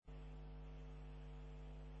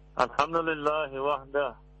Alhamdulillah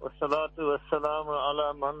wahda wa salatu wa salamu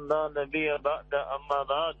ala man la nabiyya ba'da amma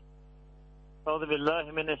ba'd. A'udhu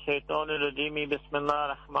billahi minash shaitanir rajeem.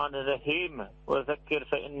 Bismillahir rahmanir rahim. Wa dhakkir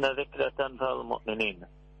fa inna dhikra tanfa'ul mu'minin.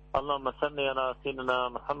 Allahumma salli ala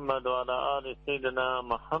sayyidina Muhammad wa ala ali sayyidina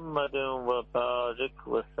Muhammadin wa barik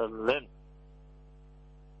wa sallim.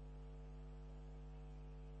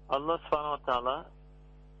 Allah subhanahu wa ta'ala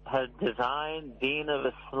has designed deen of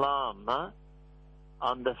Islam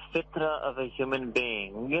on the fitra of a human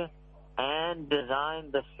being and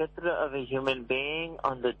designed the fitra of a human being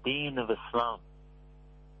on the deen of Islam.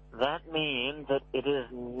 That means that it is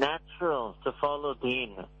natural to follow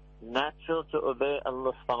deen, natural to obey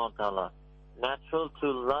Allah subhanahu wa ta'ala, natural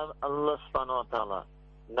to love Allah subhanahu wa ta'ala,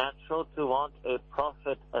 natural to want a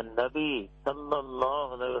prophet, a nabi,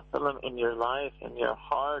 sallallahu alayhi wa sallam in your life, in your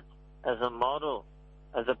heart, as a model,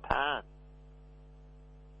 as a path.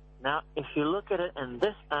 Now, if you look at it in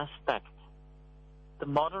this aspect, the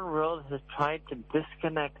modern world has tried to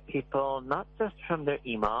disconnect people not just from their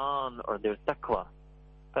iman or their taqwa,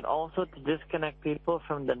 but also to disconnect people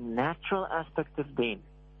from the natural aspect of deen.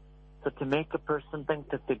 So to make a person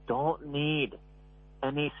think that they don't need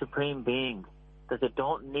any supreme being, that they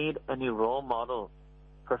don't need any role model,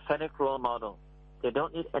 prophetic role model. They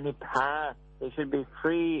don't need any path. They should be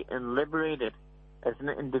free and liberated as an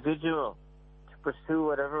individual to pursue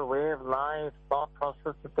whatever way of life, thought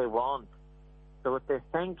process that they want. So what they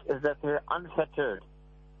think is that they're unfettered,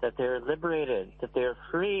 that they're liberated, that they're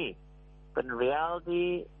free. But in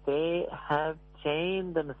reality, they have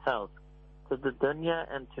chained themselves to the dunya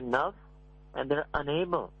and to nafs, and they're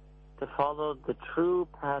unable to follow the true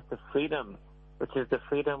path of freedom, which is the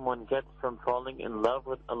freedom one gets from falling in love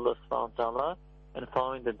with Allah subhanahu wa ta'ala and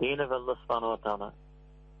following the deen of Allah subhanahu wa ta'ala.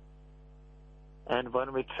 And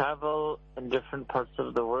when we travel in different parts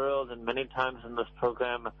of the world, and many times in this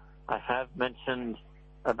program I have mentioned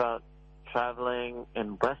about traveling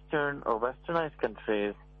in Western or Westernized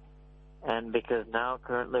countries, and because now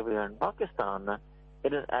currently we are in Pakistan,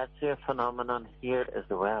 it is actually a phenomenon here as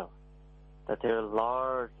well, that there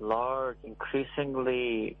are large,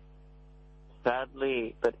 increasingly,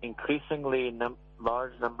 sadly, but increasingly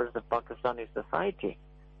large numbers of Pakistani society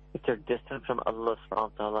which are distant from Allah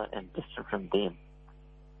subhanahu wa ta'ala and distant from deen.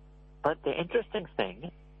 But the interesting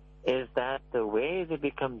thing is that the way they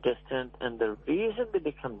become distant and the reason they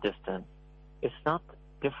become distant is not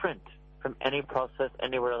different from any process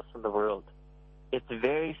anywhere else in the world. It's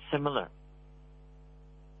very similar.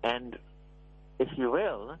 And if you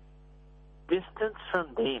will, distance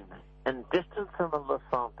from deen and distance from Allah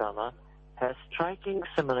subhanahu wa ta'ala has striking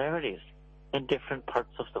similarities in different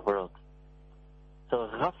parts of the world. So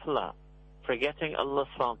ghafla, forgetting Allah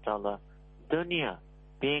subhanahu wa ta'ala, dunya,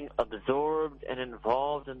 being absorbed and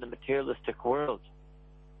involved in the materialistic world.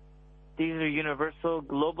 These are universal,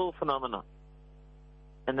 global phenomena.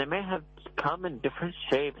 And they may have come in different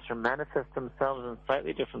shapes or manifest themselves in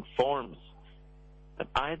slightly different forms. But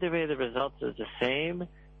either way, the result is the same,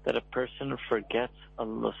 that a person forgets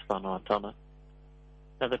Allah subhanahu wa ta'ala.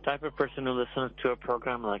 Now, the type of person who listens to a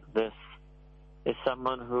program like this is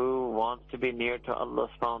someone who wants to be near to Allah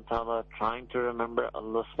subhanahu wa ta'ala, trying to remember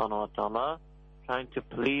Allah subhanahu wa ta'ala, trying to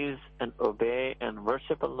please and obey and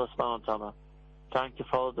worship Allah subhanahu wa ta'ala, trying to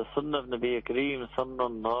follow the sunnah of Nabi Kareem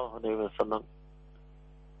sallallahu alayhi wa sallam.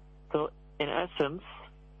 So, in essence,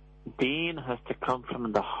 deen has to come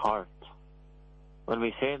from the heart. When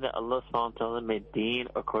we say that Allah subhanahu wa ta'ala made deen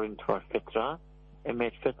according to our fitrah, and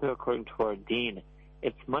made fitrah according to our deen,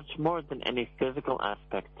 it's much more than any physical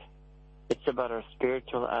aspect. It's about our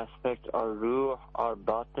spiritual aspect, our ruh, our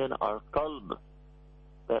batin, our qalb.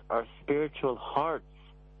 That our spiritual hearts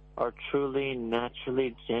are truly,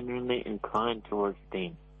 naturally, genuinely inclined towards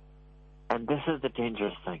deen. And this is the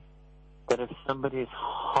dangerous thing. That if somebody's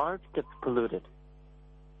heart gets polluted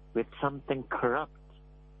with something corrupt,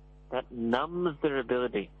 that numbs their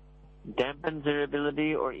ability, dampens their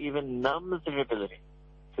ability, or even numbs their ability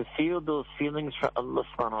to feel those feelings for Allah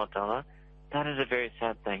subhanahu wa ta'ala, that is a very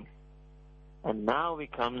sad thing. And now we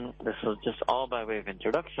come, this was just all by way of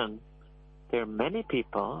introduction, there are many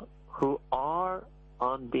people who are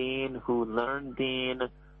on deen, who learn deen,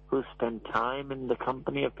 who spend time in the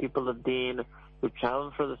company of people of deen, who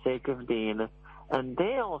travel for the sake of deen, and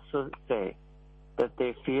they also say that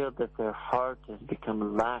they feel that their heart has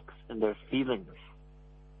become lax in their feelings.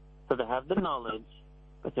 So they have the knowledge,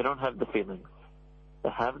 but they don't have the feelings. They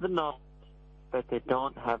have the knowledge, but they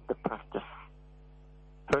don't have the practice.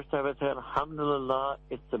 First, I would say, alhamdulillah,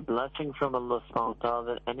 it's a blessing from Allah subhanahu wa ta'ala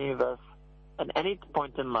that any of us, at any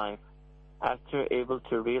point in life, after able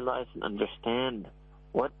to realize and understand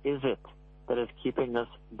what is it that is keeping us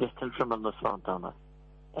distant from Allah subhanahu wa ta'ala.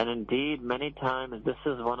 And indeed, many times this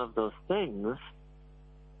is one of those things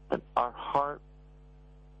that our heart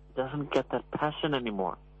doesn't get that passion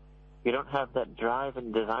anymore. We don't have that drive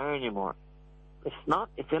and desire anymore.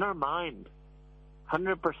 It's in our mind.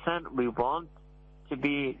 100% we want to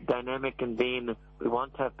be dynamic in deen. We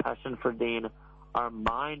want to have passion for deen. Our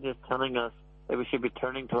mind is telling us that we should be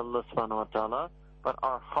turning to Allah subhanahu wa ta'ala, but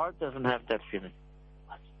our heart doesn't have that feeling.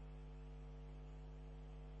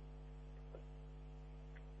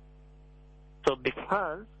 So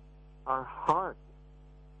because our heart,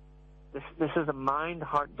 this is a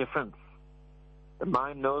mind-heart difference. The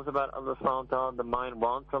mind knows about Allah subhanahu wa ta'ala, the mind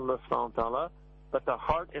wants Allah subhanahu wa ta'ala, but the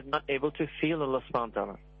heart is not able to feel Allah subhanahu wa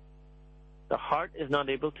ta'ala. The heart is not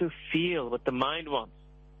able to feel what the mind wants.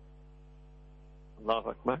 Allahu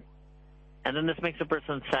Akbar. And then this makes a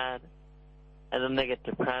person sad, and then they get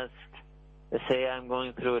depressed. They say, I'm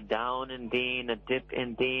going through a down in deen, a dip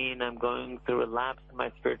in deen, I'm going through a lapse in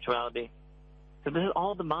my spirituality. So this is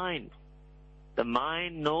all the mind. The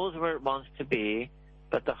mind knows where it wants to be,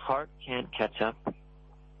 but the heart can't catch up.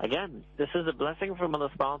 Again, this is a blessing from Allah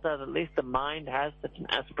subhanahu wa ta'ala. At least the mind has such an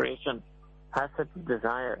aspiration, has such a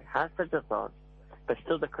desire, has such a thought. But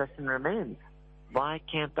still the question remains, why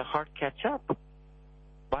can't the heart catch up?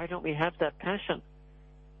 Why don't we have that passion?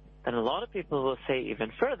 And a lot of people will say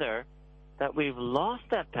even further that we've lost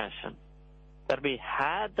that passion, that we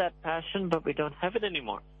had that passion but we don't have it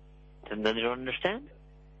anymore. And then they don't understand.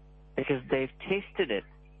 Because they've tasted it,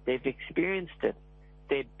 they've experienced it,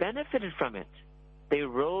 they benefited from it. They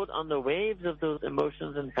rode on the waves of those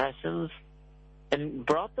emotions and passions and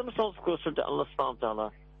brought themselves closer to Allah subhanahu wa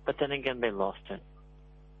ta'ala, but then again they lost it.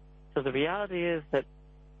 So the reality is that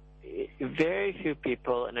very few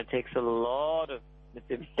people, and it takes a lot of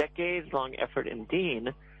decades-long effort in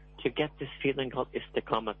deen to get this feeling called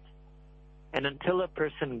istiqamah. And until a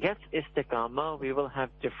person gets istiqamah, we will have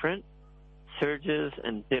different surges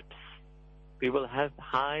and dips. We will have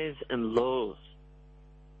highs and lows.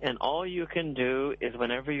 And all you can do is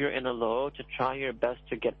whenever you're in a low to try your best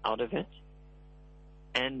to get out of it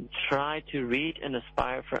and try to reach and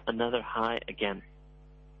aspire for another high again.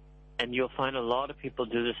 And you'll find a lot of people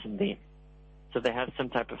do this in deen. So they have some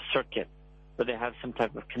type of circuit, or they have some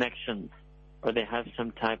type of connections, or they have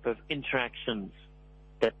some type of interactions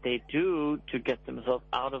that they do to get themselves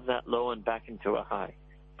out of that low and back into a high.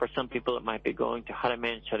 For some people it might be going to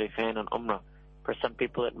Haramain Sharifain and Umrah. For some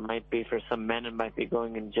people it might be, for some men it might be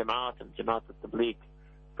going in Jamaat and Jamaat al-Tabligh.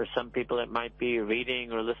 For some people it might be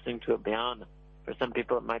reading or listening to a bayan. For some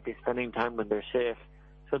people it might be spending time with their shaykh.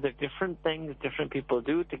 So there are different things different people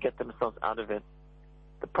do to get themselves out of it.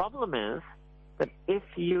 The problem is that if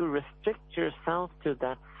you restrict yourself to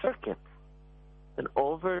that circuit, then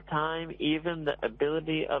over time even the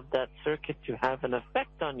ability of that circuit to have an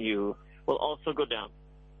effect on you will also go down.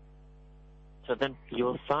 So then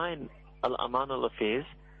you'll find Al-Aman al-Hafiz,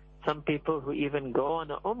 some people who even go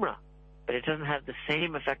on a Umrah, but it doesn't have the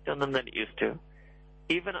same effect on them that it used to.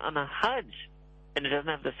 Even on a Hajj, and it doesn't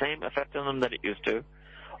have the same effect on them that it used to.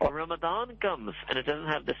 Or Ramadan comes, and it doesn't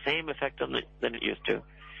have the same effect on them than it used to.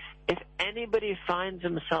 If anybody finds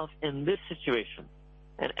himself in this situation,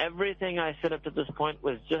 and everything I said up to this point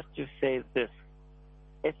was just to say this,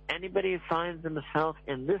 if anybody finds himself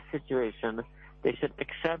in this situation, they should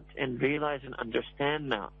accept and realize and understand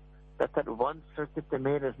now that one circuit they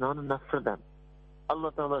made is not enough for them.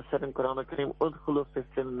 Allah Ta'ala said in Quran Al-Kareem, "Udkhulu fi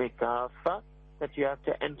silmi kaffa," that you have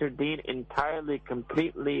to enter deen entirely,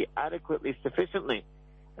 completely, adequately, sufficiently.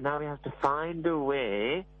 And now we have to find a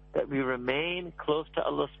way that we remain close to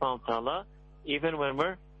Allah subhanahu wa ta'ala even when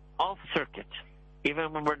we're off circuit,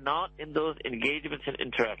 even when we're not in those engagements and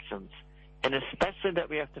interactions. And especially that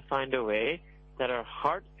we have to find a way that our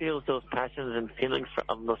heart feels those passions and feelings for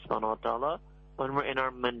Allah subhanahu wa ta'ala when we're in our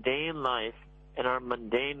mundane life, in our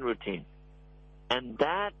mundane routine. And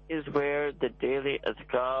that is where the daily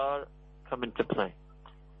azkar come into play.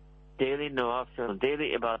 Daily nawafil,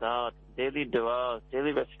 daily ibadat, daily dua,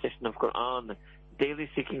 daily recitation of Quran, daily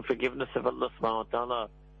seeking forgiveness of Allah subhanahu wa ta'ala,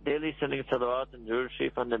 daily sending salawat and durood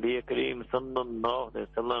sharif on Nabi Kareem sallallahu alayhi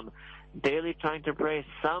wa sallam, daily trying to pray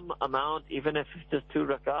some amount, even if it's just 2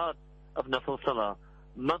 rakat of nafil salah,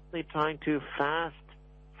 monthly trying to fast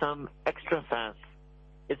some extra fast.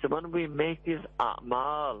 It's when we make these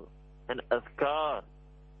a'mal and azkar,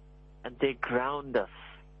 and they ground us.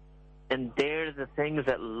 And they're the things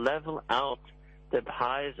that level out the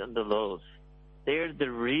highs and the lows. They're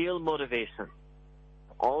the real motivation.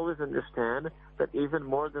 Always understand that even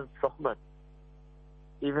more than sohbat,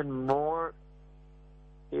 even more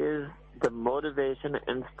is the motivation,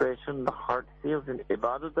 inspiration the heart feels in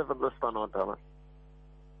ibadat of Allah subhanahu wa ta'ala.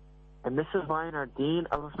 And this is why in our deen,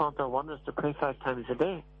 Allah subhanahu wa ta'ala wants us to pray 5 times a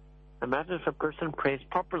day. Imagine if a person prays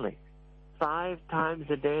properly. 5 times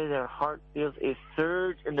a day, their heart feels a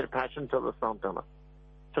surge in their passion to Allah subhanahu wa ta'ala.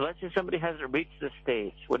 So let's say somebody hasn't reached this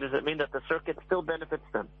stage. What does it mean? That the circuit still benefits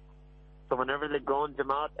them. So whenever they go on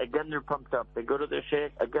Jamaat, again they're pumped up. They go to their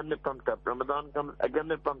Shaykh, again they're pumped up. Ramadan comes, again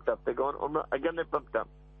they're pumped up. They go on Umrah, again they're pumped up.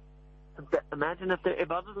 So imagine if their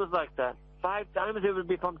ibadat was like that. 5 times they would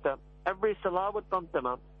be pumped up. Every salah would pump them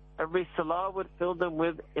up. Every salah would fill them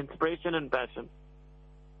with inspiration and passion.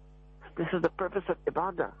 This is the purpose of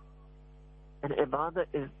ibadah. And ibadah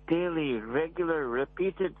is daily, regular,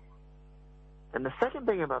 repeated. And the second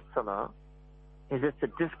thing about salah is it's a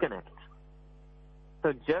disconnect.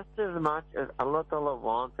 So just as much as Allah Ta'ala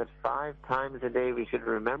wants that 5 times a day we should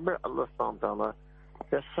remember Allah Subhanahu wa Ta'ala,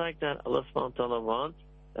 just like that Allah Subhanahu wa Ta'ala wants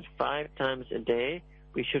that 5 times a day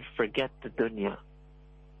we should forget the dunya.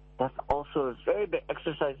 That's also a very big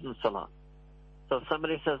exercise in salah. So if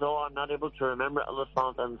somebody says, oh, I'm not able to remember Allah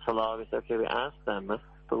Subhanahu wa Ta'ala in salah, we say, okay, we ask them, but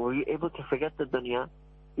were you able to forget the dunya?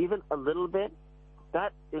 Even a little bit?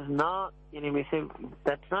 That is not, we say,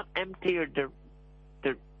 that's not empty or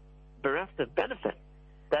bereft of benefit.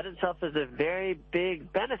 That itself is a very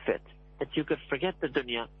big benefit, that you could forget the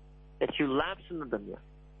dunya, that you lapse in the dunya.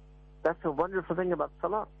 That's a wonderful thing about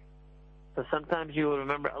salah. So sometimes you will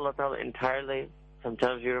remember Allah Ta'ala entirely,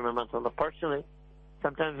 sometimes you remember Allah Ta'ala partially,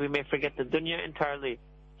 sometimes we may forget the dunya entirely,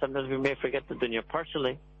 sometimes we may forget the dunya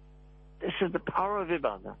partially. This is the power of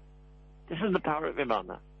ibadah. This is the power of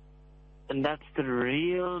ibadah. And that's the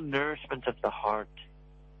real nourishment of the heart.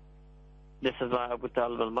 This is why Abu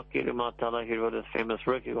Talib al-Makki, he wrote his famous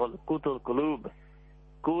work, he called Qut al-Qulub.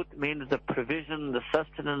 Qut means the provision, the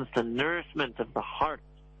sustenance, the nourishment of the heart,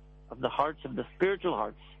 of the spiritual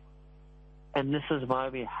hearts. And this is why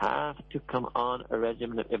we have to come on a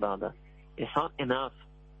regimen of ibadah. It's not enough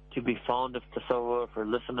to be fond of tasawwuf, or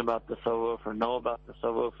listen about tasawwuf, or know about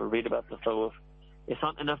tasawwuf, or read about tasawwuf. It's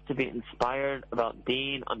not enough to be inspired about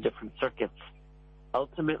deen on different circuits.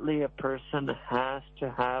 Ultimately, a person has to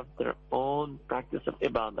have their own practice of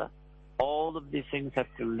ibadah. All of these things have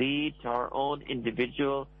to lead to our own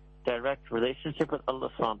individual, direct relationship with Allah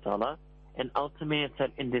subhanahu wa ta'ala. And ultimately, it's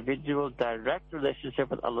that individual, direct relationship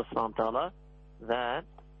with Allah subhanahu wa ta'ala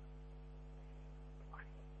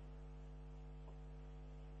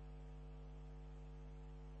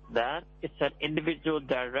that it's that individual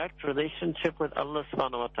direct relationship with Allah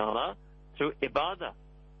subhanahu wa ta'ala through ibadah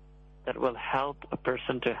that will help a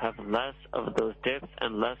person to have less of those dips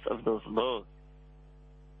and less of those lows.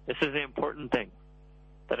 This is the important thing,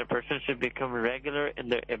 that a person should become regular in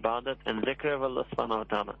their ibadat and zikr of Allah subhanahu wa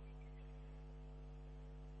ta'ala.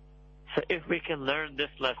 So if we can learn this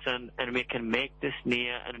lesson and we can make this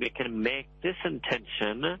niyyah and we can make this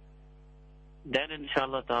intention, then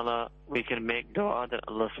inshallah ta'ala we can make dua that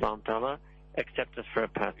Allah subhanahu wa ta'ala accept us for a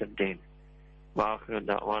path of deen. Wa akhiru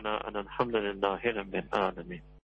da'wana and alhamdulillahi rabbil alameen.